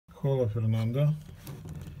Hello Fernando.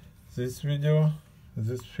 This video,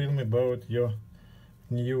 this film about your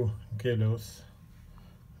new Helios.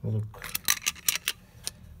 Look.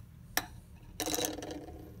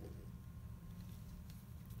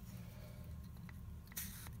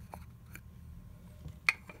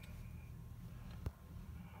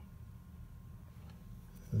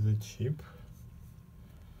 The chip.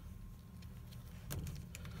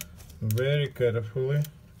 Very carefully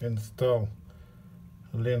install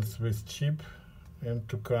lens with chip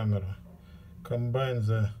into camera. Combine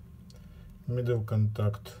the middle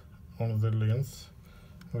contact on the lens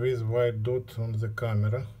with white dot on the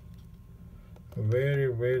camera.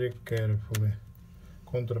 Very carefully.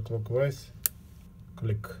 Counterclockwise.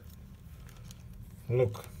 Click.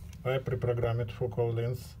 Look, I pre-programmed focal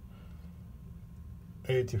length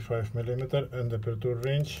 85mm and aperture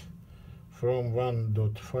range from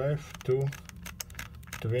 1.5 to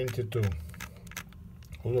 22.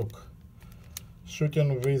 Look,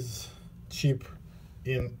 shooting with chip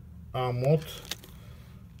in A mode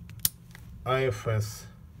AFS.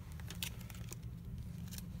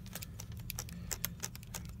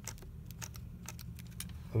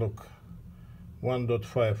 Look,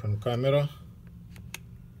 1.5 in camera,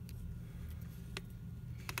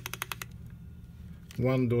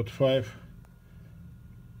 1.5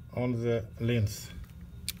 on the lens.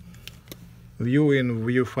 View in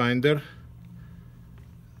viewfinder.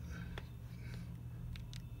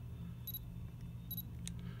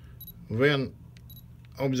 When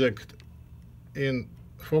object in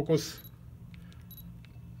focus,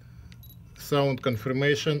 sound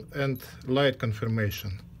confirmation and light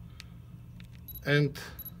confirmation, and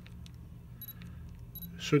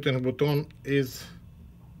shooting button is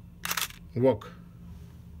walk.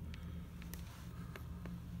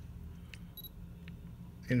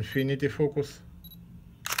 Infinity focus.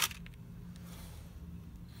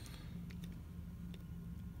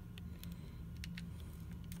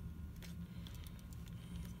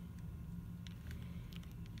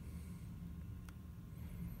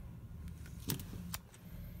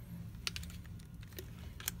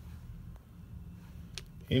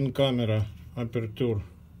 In camera aperture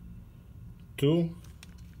 2,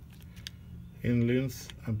 in lens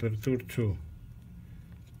aperture 2.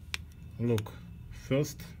 Look,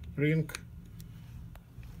 first ring,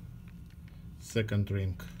 second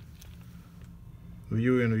ring.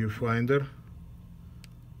 View in viewfinder.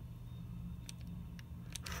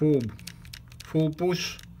 Full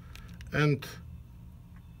push and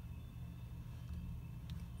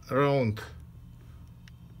round.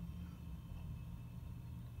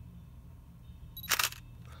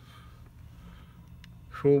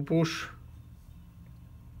 Full push.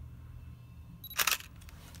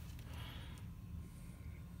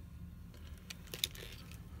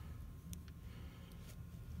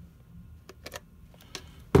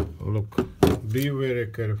 Look, be very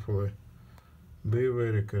careful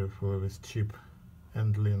with chip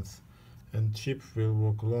and lens, and chip will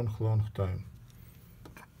work long time.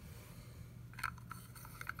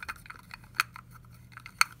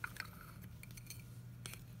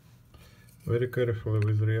 Very carefully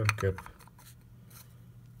with rear cap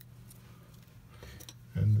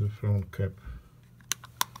and the front cap.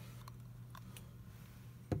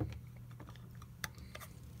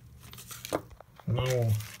 Now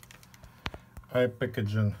I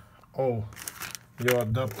packaging all your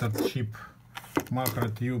adapter chip, macro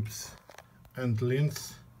tubes and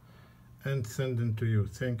lens and sending to you.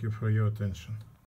 Thank you for your attention.